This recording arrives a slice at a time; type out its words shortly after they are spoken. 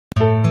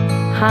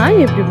Hi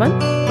everyone,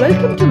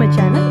 welcome to my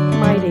channel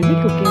My Daily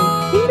Cooking.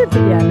 இந்த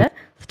வீடியோல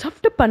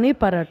stuffed பன்னீர்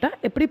பரோட்டா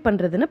எப்படி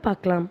பண்றதுன்னு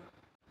பார்க்கலாம்.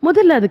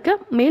 முதல்ல அதுக்கு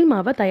மேல்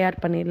மாவை தயார்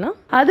பண்ணிடலாம்.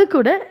 அது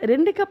கூட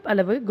 2 கப்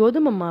அளவு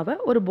கோதுமை மாவை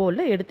ஒரு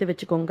பவுல்ல எடுத்து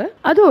வச்சுக்கோங்க.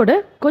 அதோட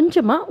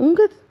கொஞ்சமா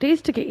உங்க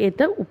டேஸ்ட்டுக்கு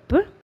ஏத்த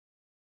உப்பு,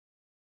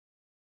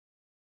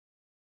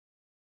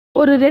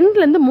 ஒரு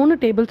 2ல இருந்து 3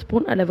 டேபிள்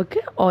ஸ்பூன்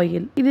அளவுக்கு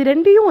ஆயில். இது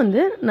ரெண்டையும்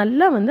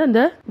நல்லா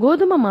அந்த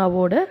கோதுமை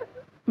மாவோட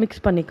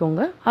மிக்ஸ்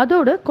பண்ணிக்கோங்க.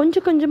 அதோட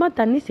கொஞ்சம் கொஞ்சமா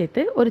தண்ணி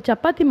சேர்த்து ஒரு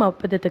சப்பாத்தி மாவு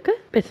பதத்துக்கு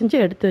பிசைஞ்சு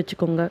எடுத்து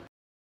வச்சுக்கோங்க.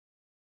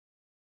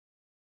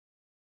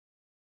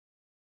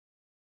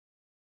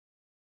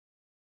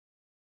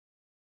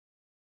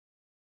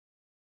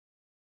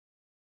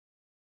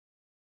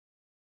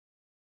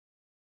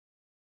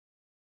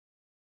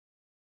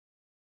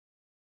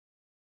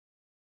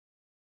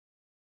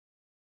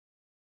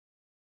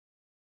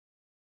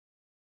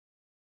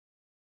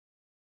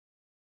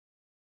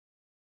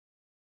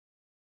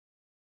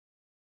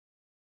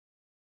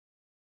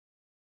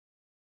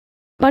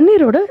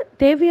 பன்னீரோட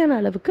தேவையான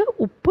அளவுக்கு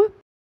உப்பு,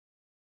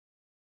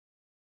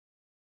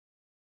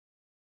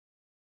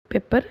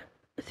 பெப்பர்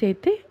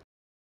சேர்த்து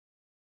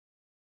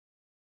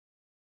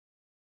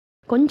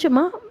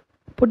கொஞ்சமா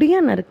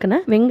பொடியா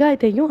நறுக்கின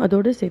வெங்காயத்தையும்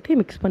அதோடு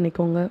சேர்த்து மிக்ஸ்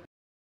பண்ணிக்கோங்க.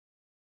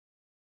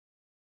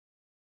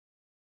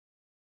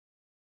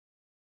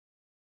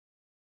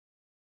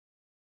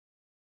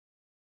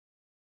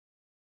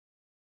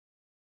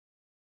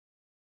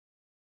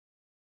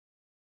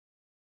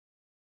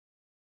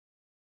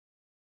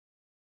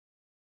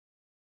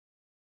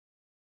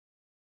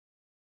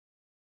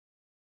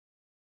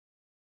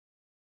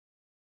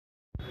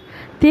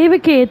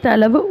 தேவைக்கு ஏற்ற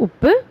அளவு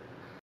உப்பு,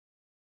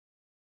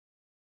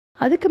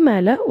 அதுக்கு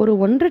மேலே ஒரு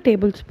 1.5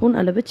 டேபிள் ஸ்பூன்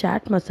அளவு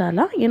சாட்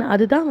மசாலா, ஏன்னா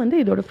அதுதான்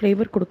இதோட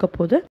ஃப்ளேவர் கொடுக்க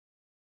போகுது.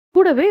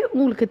 கூடவே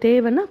உங்களுக்கு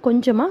தேவைன்னா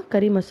கொஞ்சமாக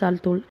கறி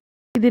மசால் தூள்,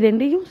 இது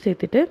ரெண்டையும்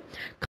சேர்த்துட்டு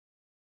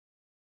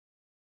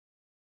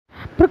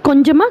அப்புறம்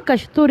கொஞ்சமாக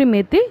கஸ்தூரி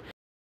மேத்தி,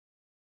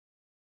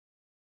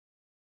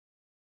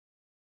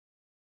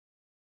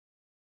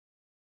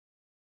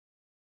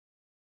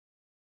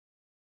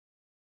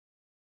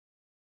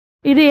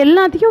 இது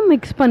எல்லாத்தையும்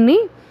மிக்ஸ் பண்ணி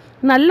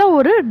நல்ல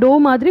ஒரு டோ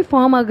மாதிரி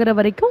ஃபார்ம் ஆகிற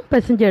வரைக்கும்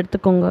பிசைஞ்சு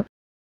எடுத்துக்கோங்க.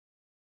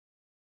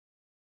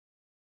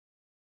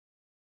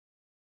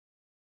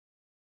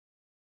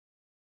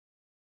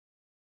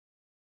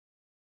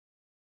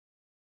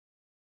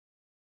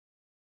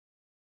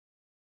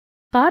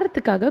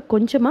 காரத்துக்காக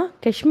கொஞ்சமாக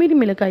காஷ்மீரி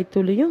மிளகாய்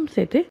தூளையும்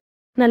சேர்த்து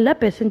நல்லா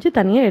பிசைஞ்சு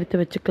தனியாக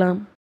எடுத்து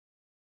வச்சுக்கலாம்.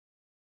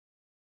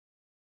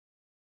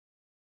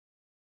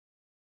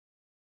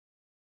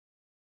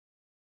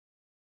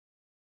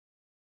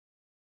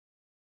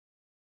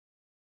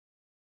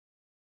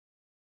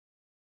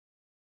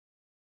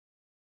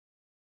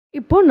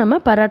 இப்போ நம்ம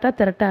பரோட்டா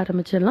திரட்ட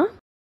ஆரம்பிச்சிடலாம்.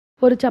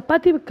 ஒரு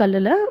சப்பாத்தி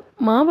கல்லில்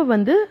மாவை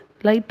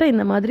லைட்டாக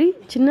இந்த மாதிரி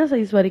சின்ன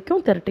சைஸ்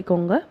வரைக்கும்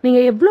திரட்டிக்கோங்க.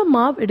 நீங்கள் எவ்வளோ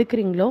மாவு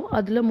எடுக்கிறீங்களோ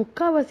அதில்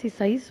 3/4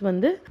 சைஸ்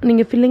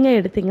நீங்கள் ஃபில்லிங்காக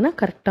எடுத்தீங்கன்னா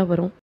கரெக்டாக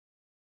வரும்.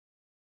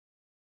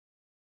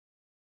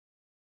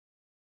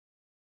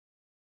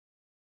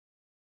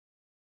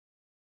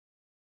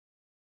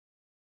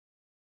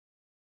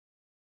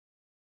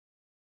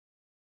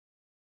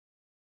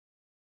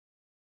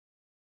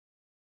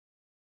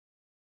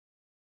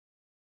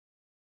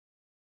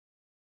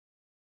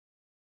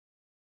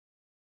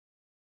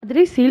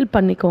 மாதிரி சீல்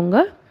பண்ணிக்கோங்க.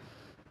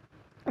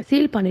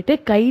 சீல் பண்ணிவிட்டு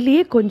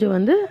கையிலேயே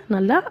கொஞ்சம்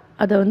நல்லா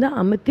அதை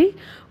அமுத்தி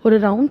ஒரு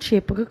ரவுண்ட்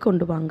ஷேப்புக்கு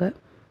கொண்டு வாங்க.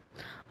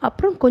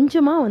 அப்புறம்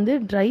கொஞ்சமாக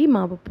ட்ரை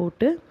மாவை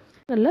போட்டு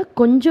நல்லா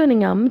கொஞ்சம்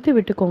நீங்கள் அமுத்தி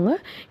விட்டுக்கோங்க.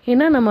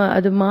 ஏன்னா நம்ம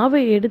அது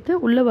மாவை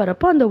எடுத்து உள்ளே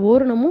வரப்போ அந்த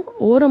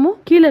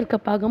ஓரமும் கீழே இருக்க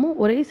பாகமும்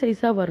ஒரே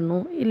சைஸாக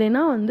வரணும்.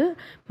 இல்லைன்னா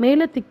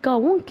மேலே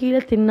திக்காகவும்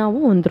கீழே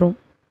தின்னாகவும் வந்துடும்.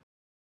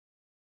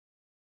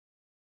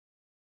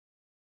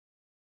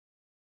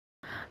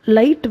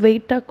 லைட்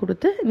வெயிட்டாக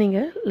கொடுத்து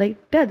நீங்கள்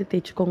லைட்டாக அது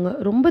தேய்ச்சிக்கோங்க.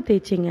 ரொம்ப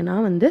தேய்ச்சிங்கன்னா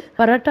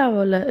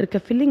பரோட்டாவில் இருக்க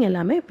ஃபில்லிங்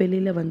எல்லாமே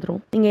வெளியில்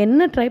வந்துடும். நீங்கள்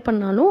என்ன ட்ரை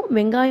பண்ணாலும்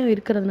வெங்காயம்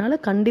இருக்கிறதுனால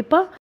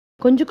கண்டிப்பாக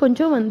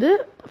கொஞ்சம்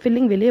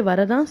ஃபில்லிங் வெளியே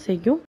வரதான்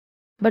செய்யும்.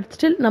 பட்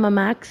ஸ்டில் நம்ம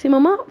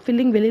மேக்ஸிமமாக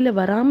ஃபில்லிங் வெளியில்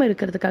வராமல்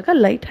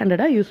இருக்கிறதுக்காக லைட்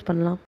ஹேண்டடாக யூஸ்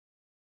பண்ணலாம்.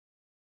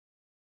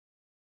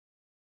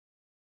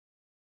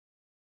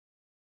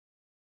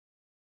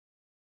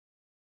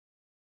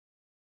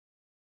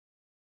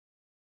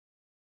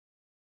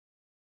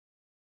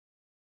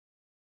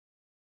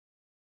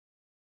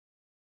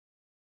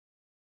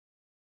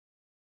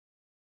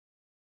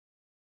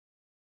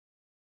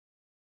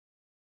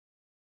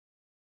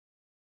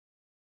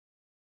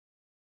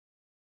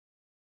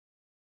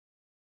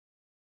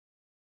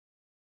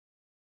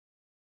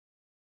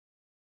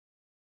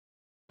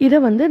 இதை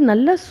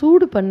நல்லா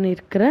சூடு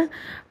பண்ணியிருக்கிற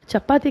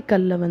சப்பாத்தி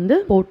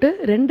கல்லில் போட்டு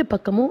 2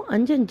 பக்கமும்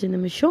 5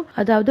 நிமிஷம்,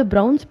 அதாவது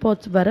ப்ரௌன்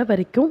ஸ்பாட்ஸ் வர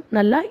வரைக்கும்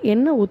நல்லா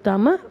எண்ணெய்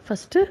ஊற்றாமல்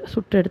ஃபஸ்ட்டு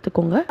சுட்டு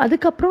எடுத்துக்கோங்க.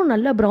 அதுக்கப்புறம்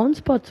நல்லா ப்ரௌன்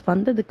ஸ்பாட்ஸ்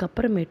வந்ததுக்கு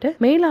அப்புறமேட்டு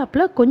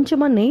மேலாப்பில்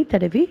கொஞ்சமாக நெய்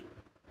தடவி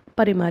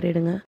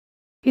பரிமாறிடுங்க.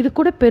 இது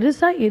கூட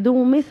பெருசாக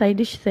எதுவுமே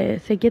சைட் டிஷ்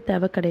செய்ய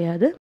தேவை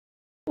கிடையாது.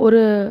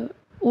 ஒரு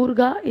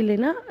ஊறுகாய்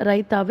இல்லைன்னா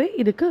ரைத்தாவே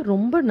இதுக்கு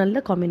ரொம்ப நல்ல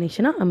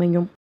காம்பினேஷனாக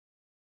அமையும்.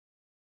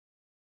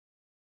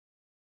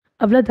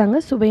 அவ்வளோதாங்க,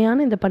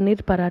 சுவையான இந்த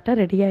பன்னீர் பராட்டா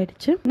ரெடி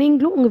ஆயிடுச்சு.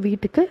 நீங்களும் உங்கள்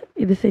வீட்டுக்கு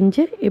இது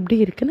செஞ்சு எப்படி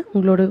இருக்குன்னு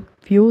உங்களோட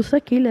வியூஸை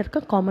கீழே இருக்க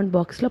காமெண்ட்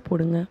பாக்ஸில்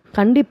போடுங்க.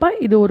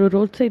 கண்டிப்பாக இது ஒரு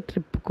ரோட் சைட்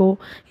ட்ரிப்புக்கோ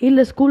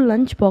இல்லை school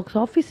lunch box,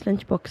 office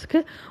lunch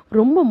பாக்ஸுக்கு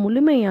ரொம்ப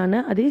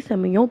முழுமையான அதே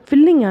சமயம்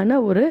ஃபில்லிங்கான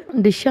ஒரு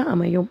டிஷ்ஷாக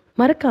அமையும்.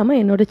 மறக்காமல்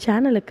என்னோட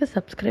சேனலுக்கு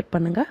சப்ஸ்கிரைப்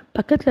பண்ணுங்கள்.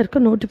 பக்கத்தில் இருக்க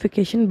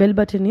நோட்டிஃபிகேஷன் பெல்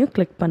பட்டனையும்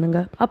கிளிக்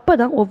பண்ணுங்கள். அப்போ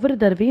தான் ஒவ்வொரு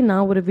தடவையும்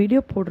நான் ஒரு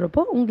வீடியோ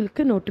போடுறப்போ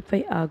உங்களுக்கு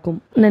நோட்டிஃபை ஆகும்.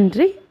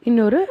 நன்றி.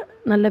 இன்னொரு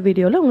நல்ல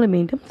வீடியோவில் உங்களை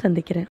மீண்டும் சந்திக்கிறேன்.